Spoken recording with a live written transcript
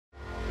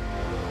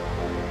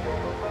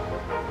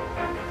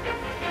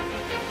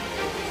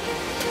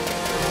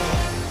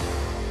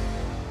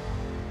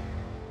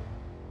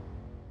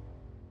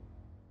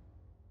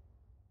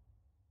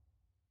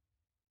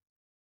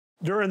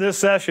During this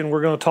session,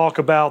 we're going to talk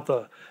about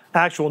the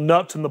actual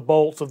nuts and the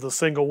bolts of the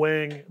single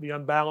wing, the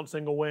unbalanced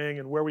single wing,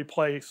 and where we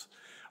place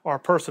our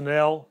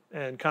personnel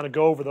and kind of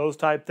go over those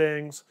type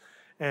things.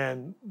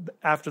 And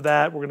after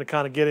that, we're going to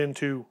kind of get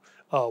into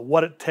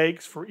what it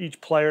takes for each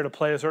player to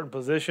play a certain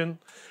position,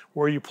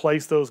 where you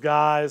place those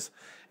guys,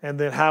 and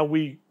then how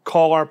we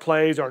call our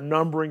plays, our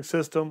numbering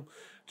system,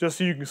 just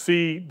so you can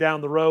see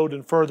down the road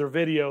in further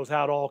videos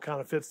how it all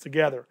kind of fits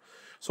together.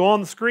 So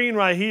on the screen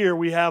right here,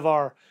 we have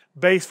our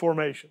base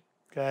formation.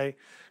 Okay,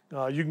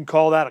 you can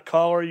call that a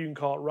color, you can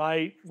call it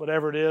right,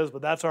 whatever it is,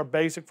 but that's our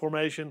basic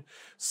formation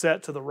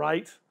set to the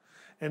right.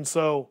 And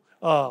so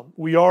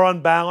we are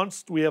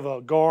unbalanced. We have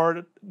a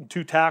guard and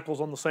two tackles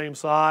on the same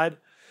side.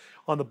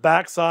 On the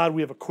back side,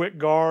 we have a quick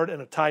guard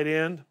and a tight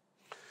end.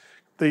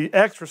 The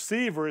X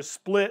receiver is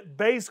split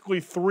basically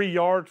 3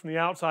 yards from the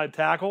outside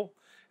tackle,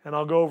 and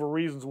I'll go over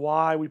reasons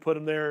why we put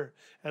him there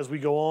as we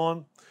go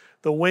on.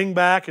 The wing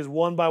back is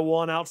 1 by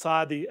 1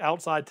 outside the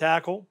outside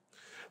tackle.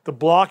 The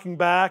blocking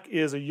back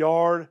is 1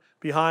 yard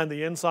behind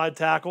the inside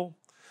tackle.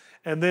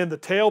 And then the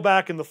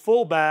tailback and the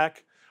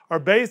fullback are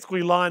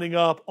basically lining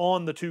up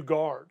on the two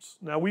guards.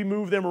 Now, we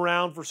move them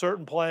around for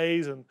certain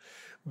plays, and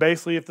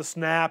basically if the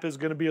snap is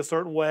going to be a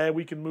certain way,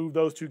 we can move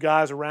those two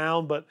guys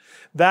around, but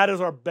that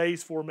is our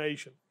base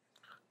formation.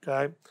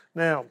 Okay?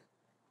 Now,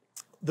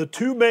 the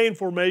two main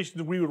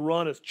formations we would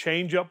run as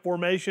change-up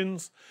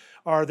formations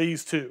are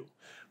these two.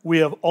 We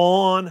have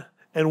on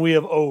and we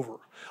have over.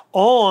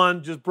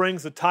 On just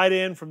brings the tight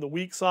end from the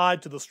weak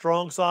side to the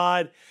strong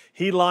side.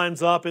 He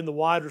lines up in the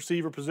wide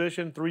receiver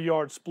position, 3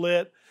 yard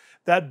split.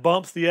 That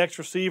bumps the X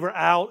receiver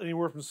out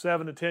anywhere from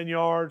 7 to 10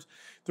 yards.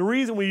 The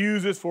reason we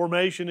use this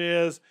formation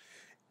is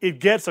it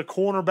gets a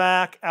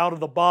cornerback out of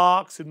the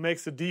box. It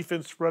makes the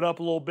defense spread up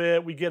a little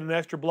bit. We get an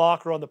extra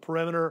blocker on the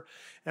perimeter.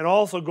 And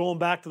also going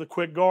back to the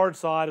quick guard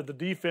side, if the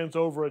defense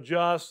over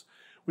adjusts,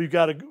 we've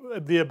got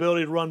the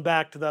ability to run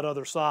back to that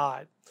other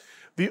side.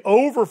 The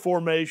over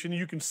formation,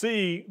 you can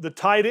see the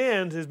tight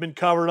end has been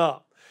covered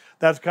up.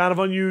 That's kind of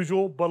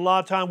unusual, but a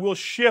lot of time we'll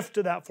shift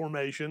to that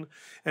formation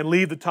and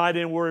leave the tight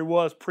end where he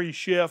was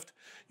pre-shift.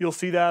 You'll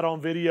see that on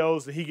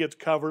videos that he gets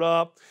covered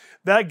up.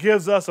 That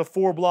gives us a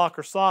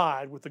 4-blocker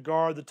side with the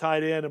guard, the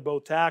tight end, and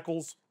both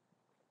tackles.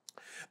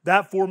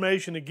 That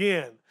formation,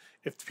 again,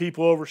 if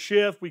people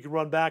overshift, we can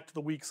run back to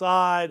the weak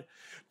side.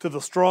 To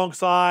the strong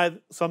side,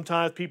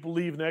 sometimes people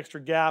leave an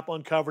extra gap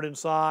uncovered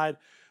inside.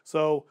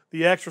 So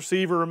the X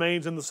receiver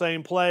remains in the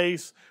same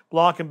place,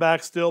 blocking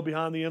back still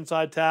behind the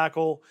inside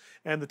tackle,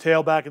 and the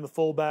tailback and the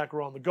fullback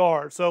are on the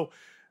guard. So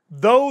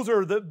those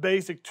are the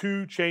basic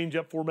two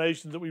change-up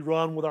formations that we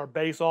run with our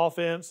base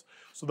offense.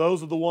 So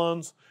those are the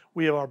ones.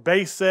 We have our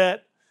base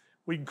set.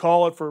 We can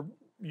call it, for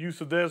use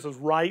of this, as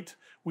right.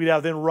 We'd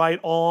have then right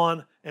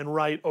on and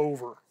right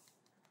over.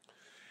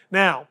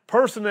 Now,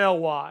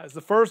 personnel-wise, the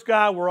first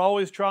guy we're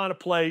always trying to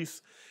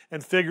place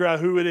and figure out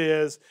who it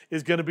is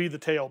going to be the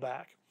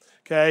tailback.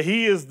 Okay,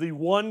 he is the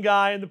one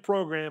guy in the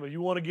program. If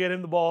you want to get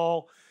him the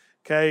ball,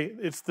 okay,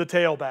 it's the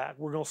tailback.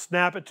 We're going to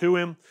snap it to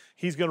him.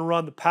 He's going to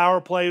run the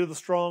power play to the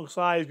strong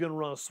side. He's going to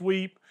run a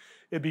sweep.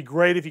 It'd be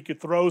great if he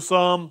could throw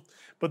some,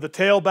 but the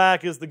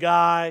tailback is the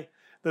guy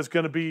that's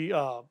going to be, if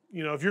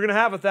you're going to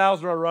have a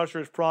 1,000-yard rusher,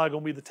 it's probably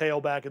going to be the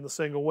tailback in the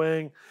single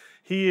wing.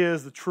 He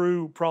is the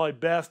true, probably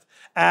best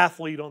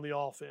athlete on the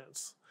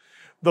offense.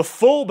 The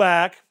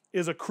fullback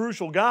is a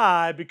crucial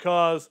guy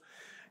because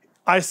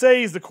I say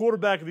he's the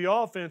quarterback of the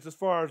offense as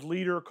far as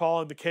leader,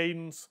 calling the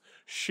cadence,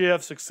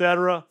 shifts,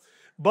 etc.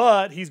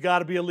 But he's got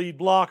to be a lead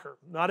blocker.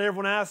 Not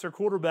everyone asks their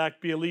quarterback to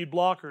be a lead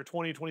blocker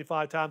 20,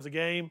 25 times a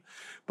game,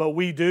 but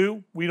we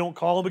do. We don't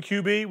call him a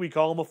QB. We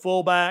call him a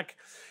fullback.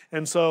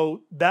 And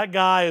so that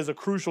guy is a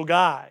crucial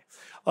guy.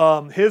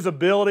 His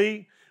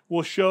ability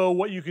will show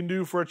what you can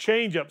do for a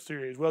change-up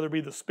series, whether it be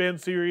the spin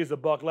series, the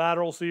buck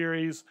lateral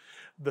series,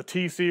 the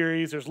T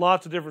series. There's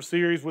lots of different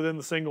series within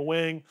the single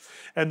wing.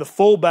 And the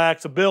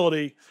fullback's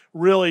ability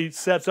really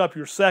sets up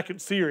your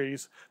second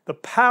series. The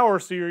power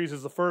series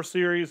is the first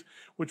series,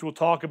 which we'll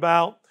talk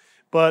about.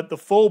 But the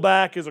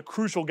fullback is a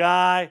crucial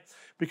guy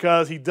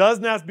because he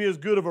doesn't have to be as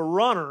good of a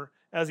runner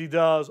as he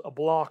does a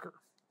blocker.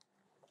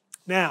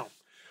 Now,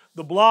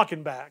 the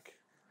blocking back,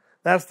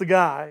 that's the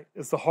guy.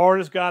 It's the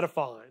hardest guy to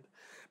find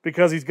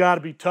because he's got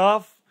to be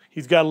tough.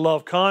 He's got to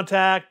love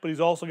contact, but he's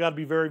also got to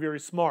be very, very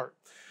smart.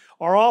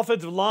 Our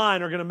offensive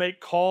line are going to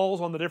make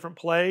calls on the different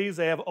plays.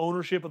 They have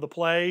ownership of the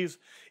plays.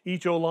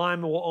 Each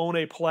O-lineman will own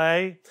a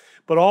play.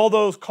 But all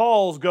those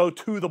calls go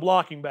to the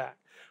blocking back.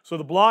 So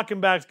the blocking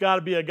back's got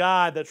to be a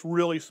guy that's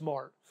really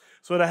smart.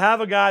 So to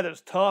have a guy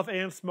that's tough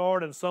and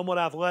smart and somewhat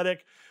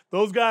athletic,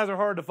 those guys are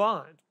hard to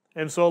find.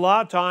 And so a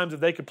lot of times,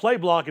 if they could play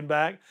blocking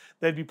back,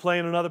 they'd be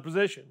playing another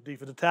position,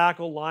 defensive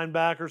tackle,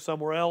 linebacker,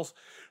 somewhere else.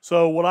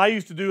 So what I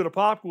used to do at a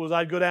pop was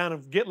I'd go down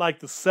and get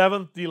like the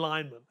 7th D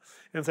lineman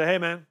and say, hey,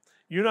 man,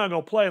 you're not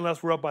going to play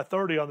unless we're up by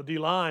 30 on the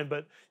D-line,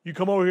 but you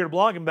come over here to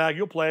blocking back,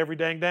 you'll play every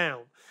dang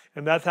down.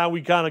 And that's how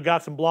we kind of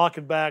got some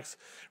blocking backs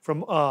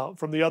from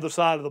the other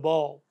side of the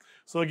ball.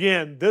 So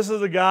again, this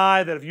is a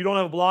guy that if you don't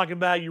have a blocking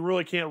back, you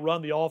really can't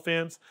run the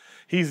offense.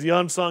 He's the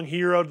unsung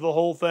hero to the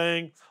whole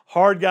thing.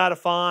 Hard guy to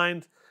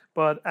find,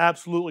 but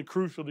absolutely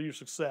crucial to your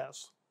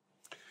success.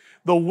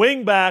 The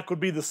wing back would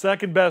be the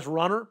second best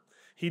runner.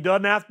 He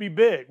doesn't have to be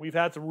big. We've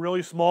had some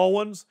really small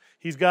ones.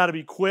 He's got to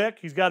be quick.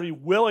 He's got to be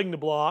willing to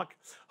block.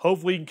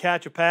 Hopefully he can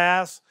catch a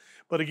pass.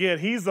 But again,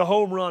 he's the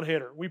home run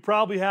hitter. We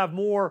probably have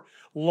more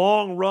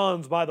long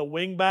runs by the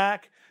wing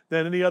back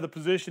than any other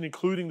position,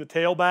 including the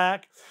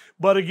tailback.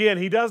 But again,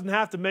 he doesn't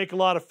have to make a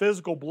lot of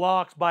physical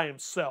blocks by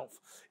himself.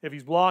 If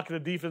he's blocking a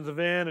defensive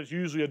end, it's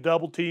usually a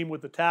double team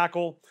with the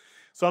tackle.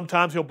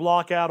 Sometimes he'll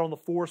block out on the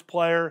force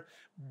player,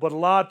 but a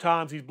lot of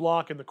times he's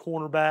blocking the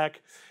cornerback.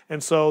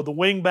 And so the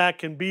wing back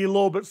can be a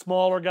little bit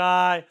smaller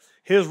guy.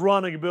 His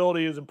running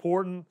ability is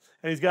important,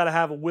 and he's got to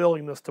have a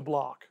willingness to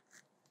block.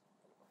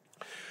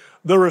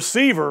 The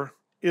receiver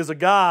is a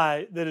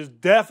guy that is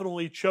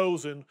definitely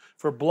chosen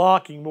for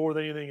blocking more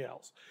than anything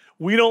else.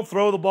 We don't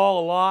throw the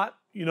ball a lot.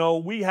 You know,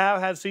 we have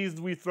had seasons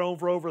we've thrown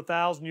for over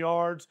 1,000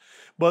 yards,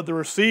 but the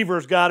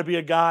receiver's got to be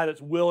a guy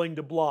that's willing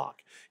to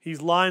block.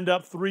 He's lined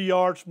up 3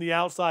 yards from the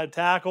outside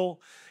tackle.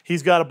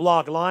 He's got to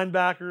block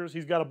linebackers.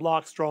 He's got to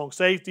block strong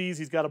safeties.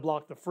 He's got to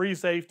block the free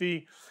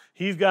safety.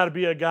 He's got to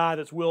be a guy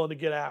that's willing to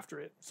get after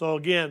it. So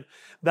again,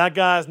 that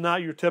guy is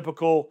not your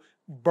typical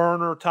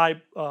burner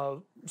type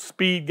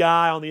speed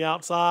guy on the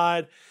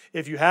outside.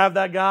 If you have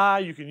that guy,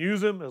 you can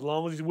use him as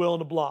long as he's willing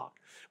to block.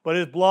 But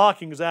his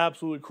blocking is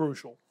absolutely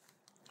crucial.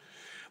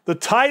 The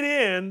tight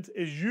end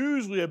is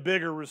usually a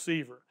bigger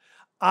receiver.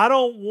 I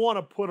don't want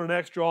to put an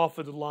extra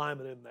offensive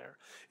lineman in there.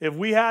 If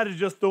we had to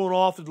just throw an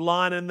offensive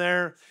line in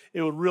there,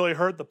 it would really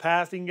hurt the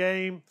passing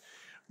game.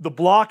 The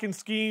blocking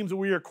schemes that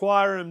we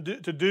require him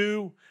to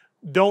do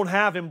don't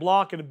have him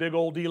blocking a big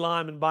old D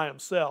lineman by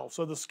himself.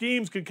 So the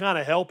schemes can kind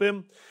of help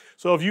him.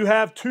 So if you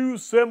have two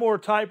similar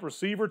type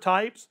receiver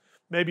types,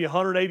 maybe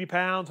 180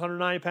 pounds,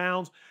 190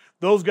 pounds,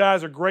 those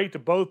guys are great to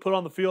both put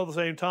on the field at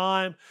the same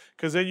time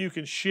because then you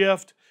can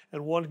shift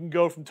and one can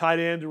go from tight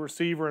end to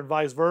receiver and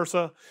vice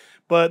versa.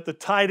 But the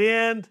tight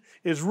end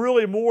is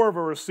really more of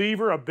a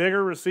receiver, a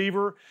bigger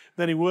receiver,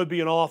 than he would be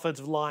an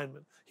offensive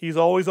lineman. He's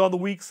always on the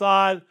weak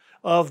side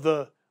of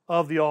the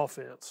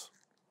offense.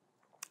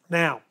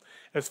 Now,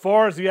 as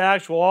far as the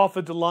actual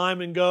offensive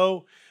linemen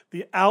go,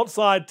 the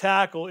outside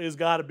tackle has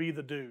got to be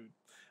the dude.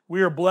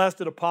 We are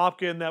blessed at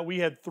Apopka that we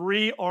had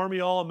 3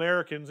 Army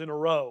All-Americans in a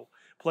row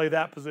play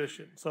that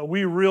position. So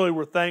we really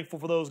were thankful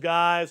for those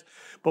guys.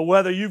 But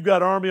whether you've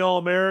got Army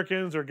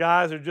All-Americans or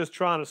guys that are just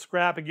trying to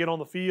scrap and get on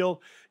the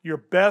field, your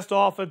best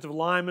offensive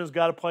lineman's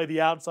got to play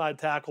the outside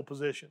tackle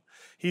position.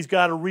 He's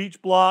got to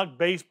reach block,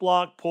 base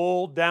block,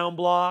 pull, down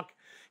block.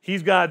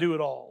 He's got to do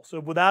it all. So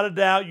without a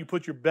doubt, you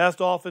put your best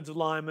offensive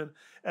lineman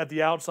at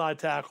the outside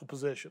tackle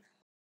position.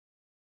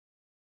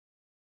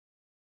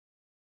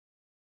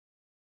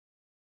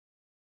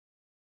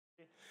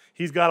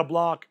 He's got to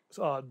block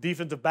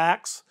defensive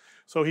backs.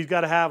 So he's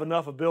got to have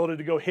enough ability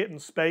to go hit in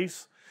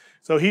space.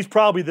 So he's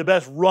probably the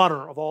best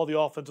runner of all the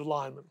offensive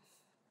linemen.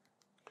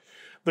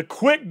 The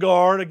quick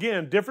guard,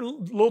 again,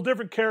 little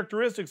different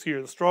characteristics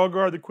here. The strong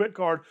guard, the quick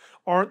guard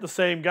aren't the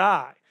same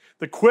guy.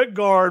 The quick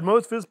guard,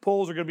 most of his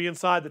pulls are going to be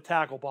inside the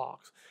tackle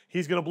box.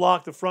 He's going to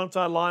block the front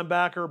side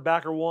linebacker,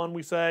 backer one,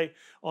 we say,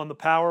 on the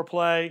power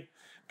play.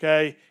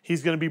 Okay,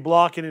 he's going to be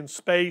blocking in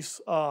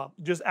space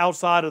just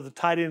outside of the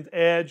tight end's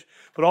edge.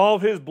 But all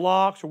of his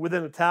blocks are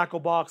within the tackle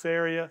box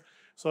area.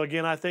 So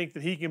again, I think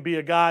that he can be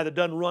a guy that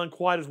doesn't run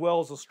quite as well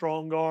as a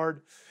strong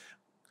guard.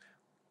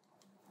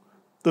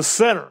 The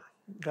center,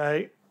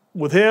 okay,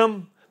 with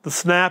him, the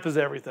snap is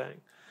everything.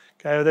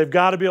 Okay, they've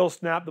got to be able to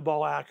snap the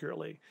ball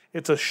accurately.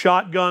 It's a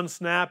shotgun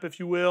snap, if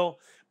you will,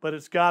 but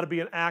it's got to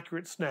be an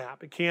accurate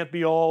snap. It can't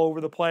be all over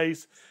the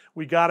place.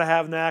 We got to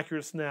have an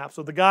accurate snap.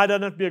 So the guy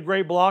doesn't have to be a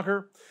great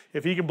blocker.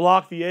 If he can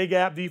block the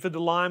A-gap defensive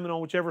lineman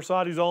on whichever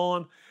side he's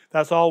on,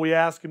 that's all we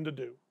ask him to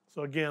do.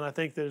 So again, I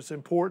think that it's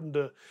important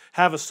to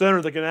have a center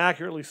that can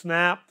accurately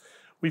snap.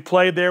 We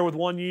played there with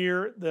 1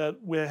 year that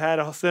we had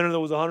a center that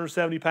was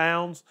 170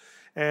 pounds,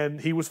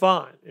 and he was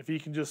fine if he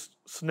can just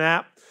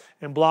snap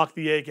and block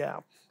the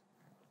A-gap.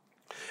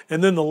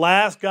 And then the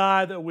last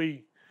guy that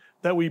we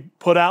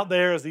put out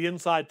there is the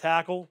inside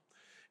tackle.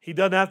 He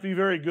doesn't have to be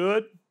very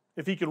good.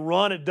 If he can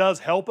run, it does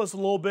help us a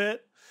little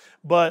bit,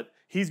 but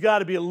he's got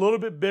to be a little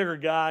bit bigger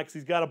guy because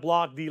he's got to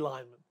block D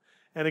linemen.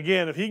 And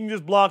again, if he can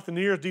just block the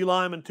nearest D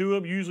lineman to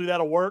him, usually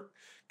that'll work.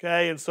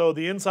 Okay, and so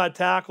the inside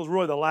tackle is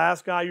really the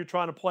last guy you're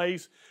trying to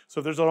place. So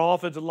if there's an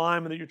offensive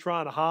lineman that you're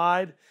trying to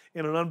hide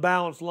in an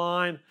unbalanced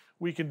line,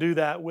 we can do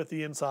that with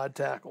the inside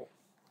tackle.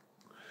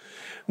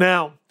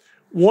 Now,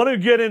 want to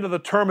get into the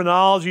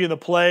terminology and the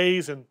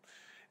plays and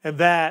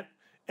that,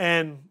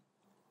 and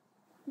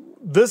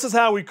this is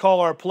how we call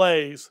our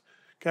plays.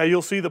 Okay,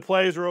 you'll see the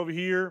plays are over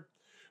here.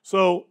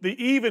 So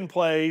the even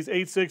plays,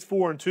 8, 6,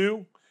 4, and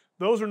 2,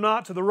 those are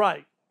not to the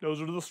right.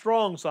 Those are to the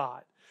strong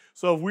side.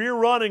 So if we're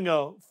running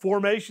a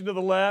formation to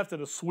the left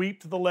and a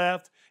sweep to the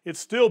left, it'd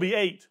still be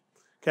 8.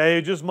 Okay,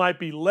 it just might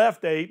be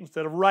left 8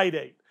 instead of right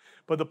 8.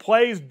 But the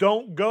plays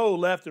don't go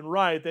left and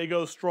right. They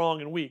go strong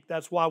and weak.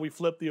 That's why we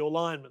flip the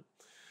O-lineman.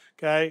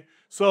 Okay?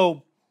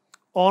 So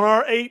on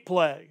our 8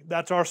 play,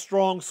 that's our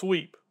strong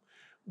sweep.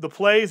 The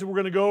plays that we're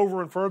going to go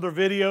over in further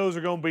videos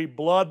are going to be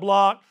blood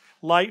block,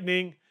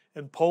 lightning,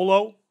 and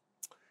polo.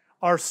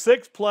 Our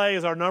 6th play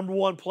is our number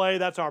 1 play.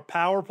 That's our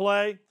power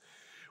play.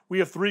 We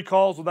have 3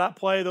 calls with that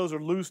play. Those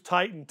are loose,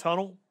 tight, and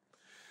tunnel.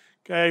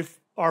 Okay,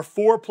 our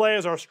 4 play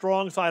is our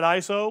strong side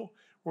ISO.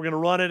 We're going to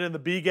run it in the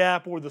B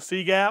gap or the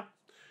C gap.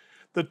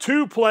 The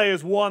 2 play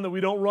is one that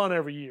we don't run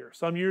every year.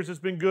 Some years it's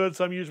been good,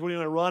 some years we're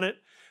going to run it.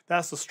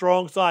 That's the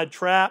strong side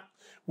trap.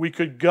 We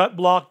could gut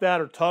block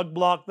that or tug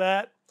block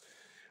that.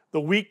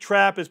 The weak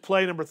trap is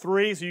play number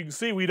 3. So you can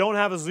see we don't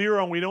have a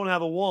 0 and we don't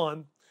have a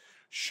 1.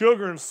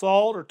 Sugar and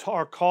salt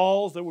are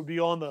calls that would be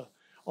on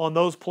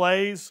those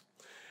plays.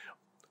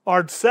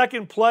 Our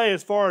 2nd play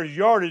as far as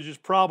yardage is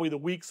probably the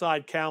weak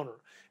side counter.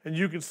 And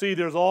you can see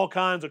there's all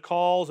kinds of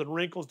calls and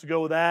wrinkles to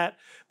go with that.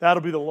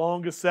 That'll be the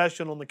longest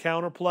session on the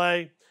counter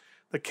play.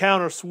 The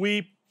counter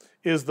sweep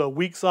is the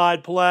weak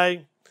side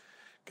play.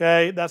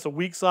 Okay, that's a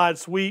weak side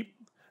sweep.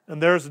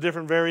 And there's the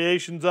different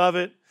variations of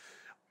it.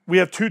 We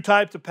have 2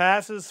 types of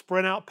passes,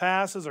 sprint out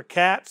passes or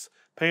cats,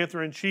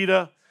 panther and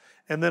cheetah.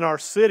 And then our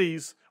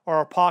cities are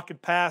our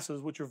pocket passes,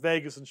 which are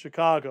Vegas and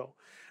Chicago.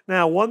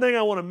 Now, one thing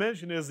I want to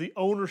mention is the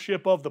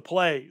ownership of the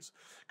plays,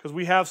 because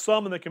we have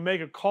someone that can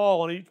make a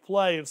call on each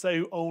play and say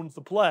who owns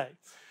the play.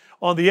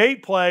 On the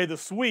 8 play, the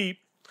sweep,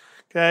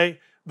 okay,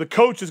 the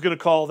coach is going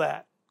to call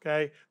that.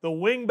 Okay, the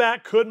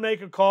wingback could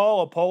make a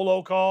call, a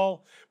polo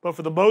call, but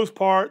for the most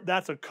part,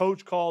 that's a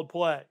coach-called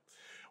play.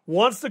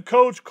 Once the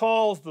coach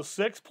calls the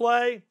 6th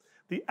play,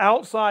 the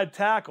outside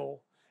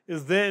tackle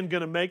is then going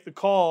to make the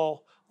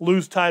call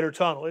loose, tight, or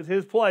tunnel. It's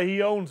his play.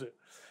 He owns it.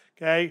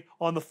 Okay,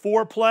 on the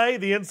 4 play,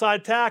 the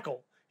inside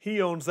tackle,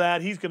 he owns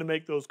that. He's going to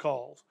make those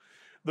calls.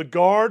 The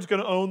guard's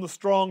going to own the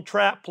strong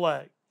trap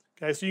play.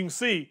 Okay, so you can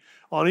see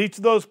on each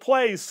of those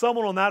plays,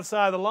 someone on that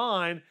side of the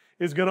line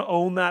is going to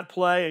own that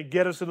play and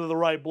get us into the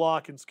right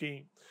block and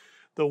scheme.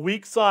 The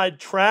weak side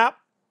trap,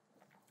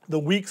 the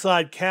weak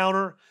side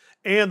counter,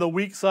 and the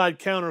weak side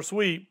counter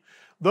sweep,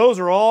 those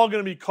are all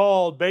going to be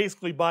called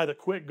basically by the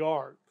quick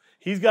guard.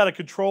 He's got to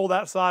control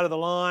that side of the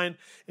line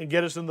and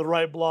get us in the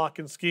right block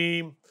and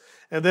scheme.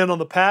 And then on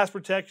the pass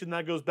protection,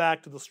 that goes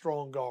back to the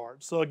strong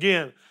guard. So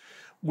again,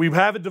 we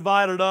have it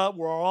divided up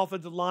where our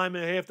offensive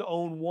linemen have to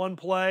own 1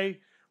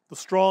 play. The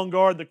strong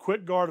guard, the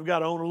quick guard have got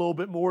to own a little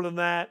bit more than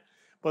that.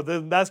 But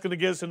then that's going to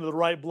get us into the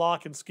right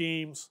blocking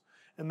schemes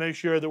and make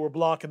sure that we're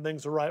blocking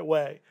things the right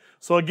way.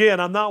 So again,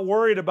 I'm not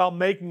worried about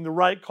making the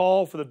right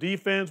call for the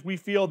defense. We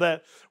feel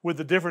that with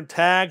the different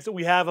tags that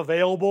we have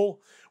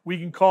available, we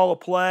can call a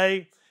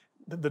play.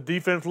 The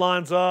defense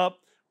lines up.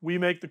 We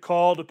make the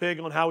call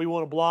depending on how we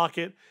want to block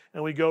it,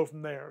 and we go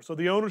from there. So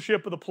the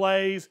ownership of the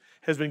plays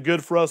has been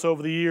good for us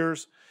over the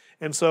years.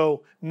 And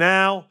so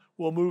now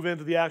we'll move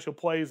into the actual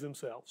plays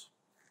themselves.